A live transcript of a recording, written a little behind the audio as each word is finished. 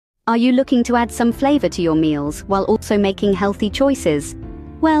Are you looking to add some flavor to your meals while also making healthy choices?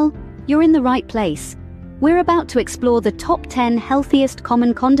 Well, you're in the right place. We're about to explore the top 10 healthiest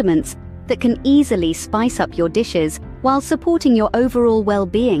common condiments that can easily spice up your dishes while supporting your overall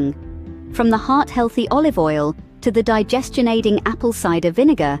well-being. From the heart-healthy olive oil to the digestion-aiding apple cider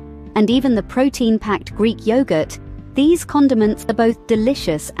vinegar and even the protein-packed Greek yogurt, these condiments are both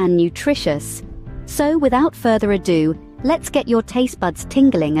delicious and nutritious. So without further ado, let's get your taste buds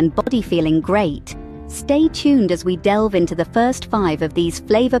tingling and body feeling great. Stay tuned as we delve into the first 5 of these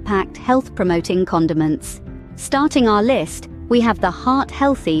flavor-packed, health-promoting condiments. Starting our list, we have the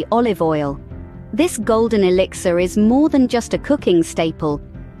heart-healthy olive oil. This golden elixir is more than just a cooking staple.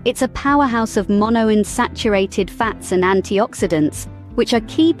 It's a powerhouse of monounsaturated fats and antioxidants, which are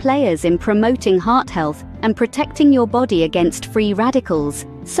key players in promoting heart health and protecting your body against free radicals.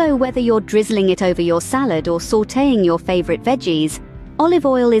 So whether you're drizzling it over your salad or sautéing your favorite veggies, olive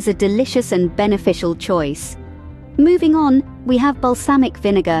oil is a delicious and beneficial choice. Moving on, we have balsamic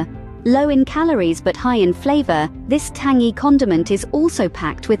vinegar. Low in calories but high in flavor, this tangy condiment is also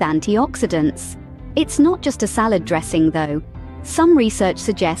packed with antioxidants. It's not just a salad dressing though. Some research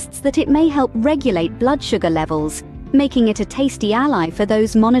suggests that it may help regulate blood sugar levels, making it a tasty ally for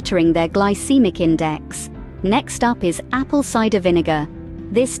those monitoring their glycemic index. Next up is apple cider vinegar.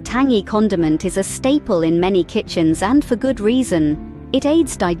 This tangy condiment is a staple in many kitchens, and for good reason. It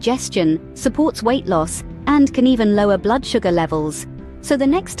aids digestion, supports weight loss, and can even lower blood sugar levels. So the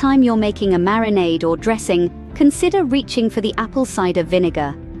next time you're making a marinade or dressing, consider reaching for the apple cider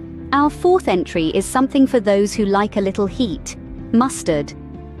vinegar. Our fourth entry is something for those who like a little heat: mustard.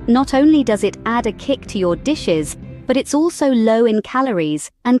 Not only does it add a kick to your dishes, but it's also low in calories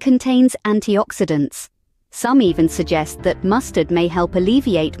and contains antioxidants. Some even suggest that mustard may help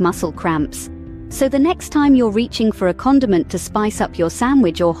alleviate muscle cramps. So the next time you're reaching for a condiment to spice up your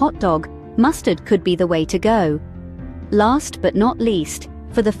sandwich or hot dog, mustard could be the way to go. Last but not least,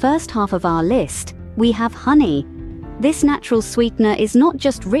 for the first half of our list, we have honey. This natural sweetener is not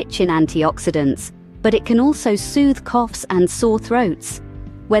just rich in antioxidants, but it can also soothe coughs and sore throats.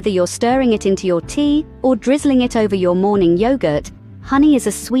 Whether you're stirring it into your tea or drizzling it over your morning yogurt, honey is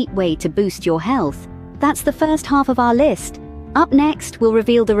a sweet way to boost your health. That's the first half of our list. Up next, we'll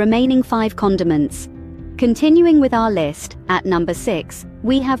reveal the remaining 5 condiments. Continuing with our list, at number 6,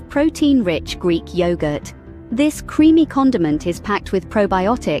 we have protein-rich Greek yogurt. This creamy condiment is packed with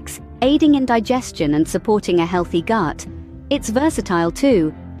probiotics, aiding in digestion and supporting a healthy gut. It's versatile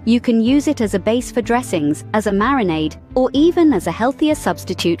too. You can use it as a base for dressings, as a marinade, or even as a healthier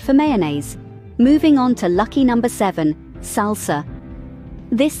substitute for mayonnaise. Moving on to lucky number 7, salsa.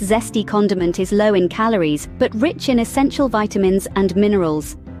 This zesty condiment is low in calories, but rich in essential vitamins and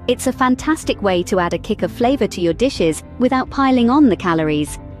minerals. It's a fantastic way to add a kick of flavor to your dishes without piling on the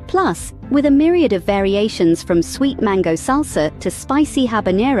calories. Plus, with a myriad of variations from sweet mango salsa to spicy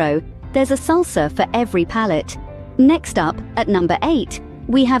habanero, there's a salsa for every palate. Next up, at number 8,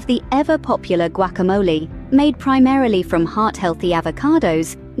 we have the ever-popular guacamole. Made primarily from heart-healthy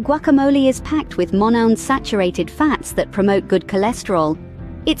avocados, guacamole is packed with monounsaturated fats that promote good cholesterol.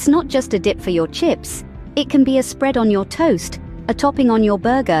 It's not just a dip for your chips. It can be a spread on your toast, a topping on your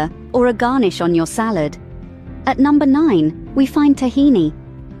burger, or a garnish on your salad. At number 9, we find tahini.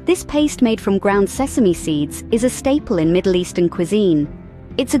 This paste made from ground sesame seeds is a staple in Middle Eastern cuisine.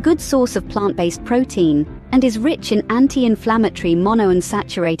 It's a good source of plant-based protein and is rich in anti-inflammatory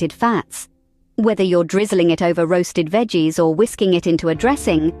monounsaturated fats. Whether you're drizzling it over roasted veggies or whisking it into a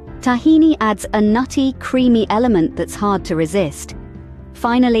dressing, tahini adds a nutty, creamy element that's hard to resist.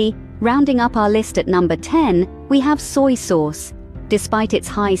 Finally, rounding up our list at number 10, we have soy sauce. Despite its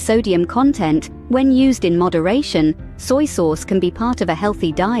high sodium content, when used in moderation, soy sauce can be part of a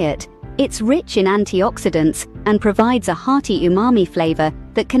healthy diet. It's rich in antioxidants and provides a hearty umami flavor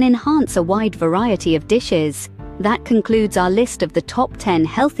that can enhance a wide variety of dishes. That concludes our list of the top 10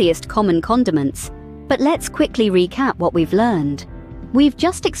 healthiest common condiments. But let's quickly recap what we've learned. We've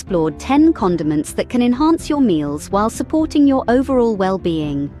just explored 10 condiments that can enhance your meals while supporting your overall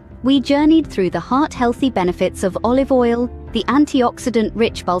well-being. We journeyed through the heart-healthy benefits of olive oil, the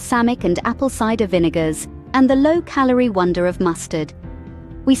antioxidant-rich balsamic and apple cider vinegars, and the low-calorie wonder of mustard.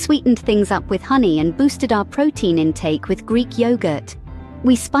 We sweetened things up with honey and boosted our protein intake with Greek yogurt.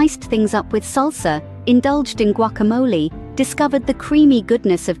 We spiced things up with salsa, indulged in guacamole, discovered the creamy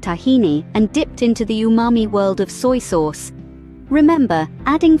goodness of tahini, and dipped into the umami world of soy sauce. Remember,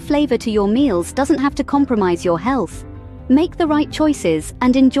 adding flavor to your meals doesn't have to compromise your health. Make the right choices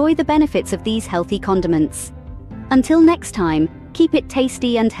and enjoy the benefits of these healthy condiments. Until next time, keep it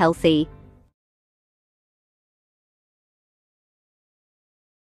tasty and healthy.